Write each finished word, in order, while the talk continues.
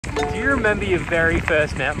Do you remember your very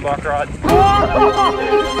first mountain bike ride?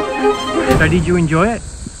 So did you enjoy it?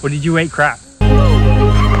 Or did you eat crap?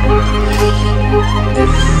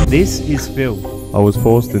 This is Phil. I was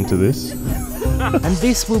forced into this. And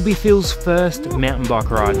this will be Phil's first mountain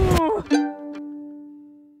bike ride.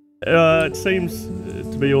 It seems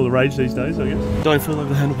to be all the rage these days, I guess. Don't fall over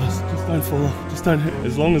the handlebars. Just don't fall off. Just don't hurt.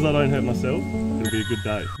 As long as I don't hurt myself, it'll be a good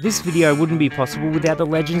day. This video wouldn't be possible without the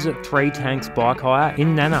legends at 3 Tanks Bike Hire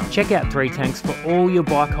in Nannup. Check out 3 Tanks for all your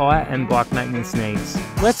bike hire and bike maintenance needs.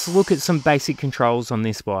 Let's look at some basic controls on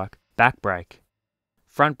this bike. Back brake,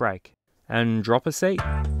 front brake, and drop a seat.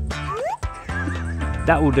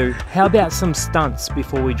 That will do. How about some stunts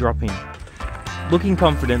before we drop in? Looking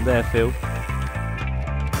confident there, Phil.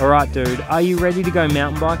 Alright dude, are you ready to go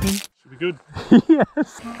mountain biking? Should be good.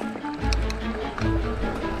 Yes!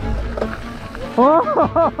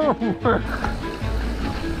 Oh!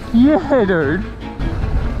 Yeah dude!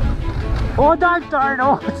 Oh don't!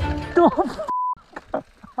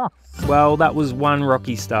 Oh, well, that was one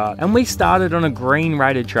rocky start. And we started on a green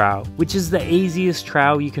rated trail, which is the easiest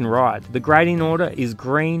trail you can ride. The grading order is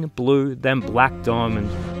green, blue, then black diamond.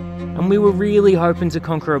 And we were really hoping to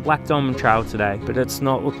conquer a black diamond trail today, but it's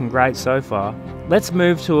not looking great so far. Let's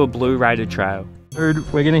move to a blue rated trail. Dude,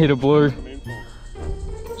 we're gonna hit a blue.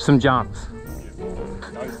 Some jumps.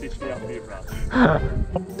 Don't stitch me up here, bro.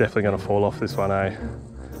 Definitely gonna fall off this one, eh?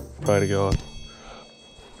 Pray to God.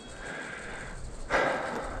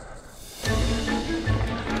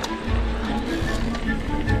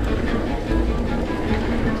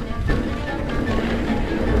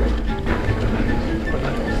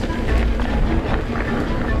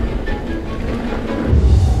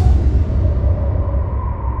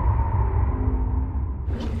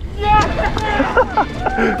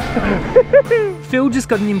 Phil just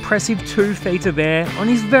got an impressive 2 feet of air on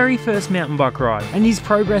his very first mountain bike ride, and his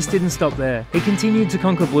progress didn't stop there. He continued to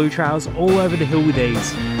conquer blue trails all over the hill with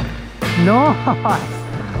ease. Nice!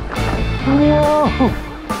 Whoa!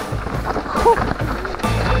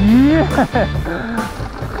 Yeah!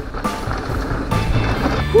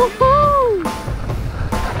 Woohoo!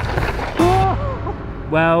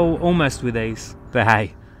 Well, almost with ease. But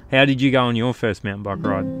hey, how did you go on your first mountain bike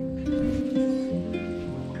ride?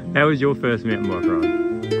 How was your first mountain bike ride?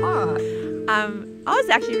 Oh, I was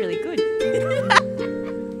actually really good.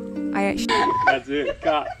 That's it,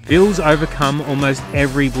 cut. Phil's overcome almost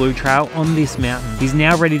every blue trail on this mountain. He's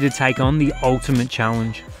now ready to take on the ultimate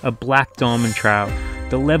challenge, a black diamond trail.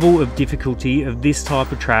 The level of difficulty of this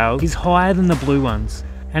type of trail is higher than the blue ones,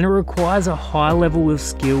 and it requires a high level of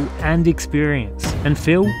skill and experience. And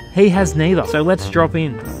Phil, he has neither. So let's drop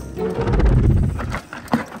in.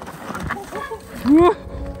 Whoa.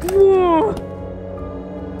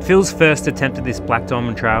 Phil's first attempt at this black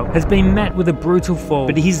diamond trail has been met with a brutal fall,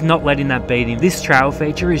 but he's not letting that beat him. This trail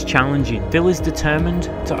feature is challenging. Phil is determined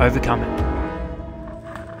to overcome it.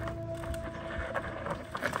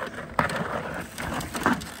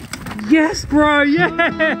 Yes, bro,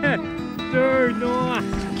 yeah! Dude, nice!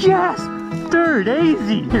 Yes! Dude,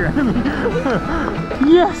 easy!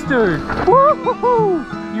 Yes, dude! Woo-hoo-hoo!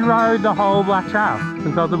 You rode the whole black trail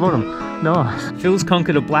from top to bottom. Nice. Phil's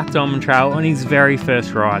conquered a black diamond trail on his very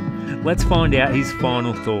first ride. Let's find out his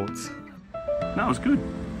final thoughts. No, it was good.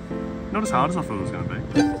 Not as hard as I thought it was going to be.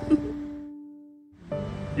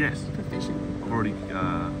 Yes. I've already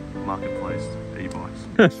marketplaced e-bikes.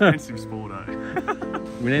 Expensive sport, eh?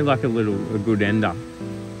 We need like a good ender.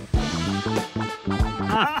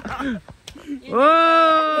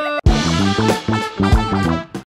 Whoa!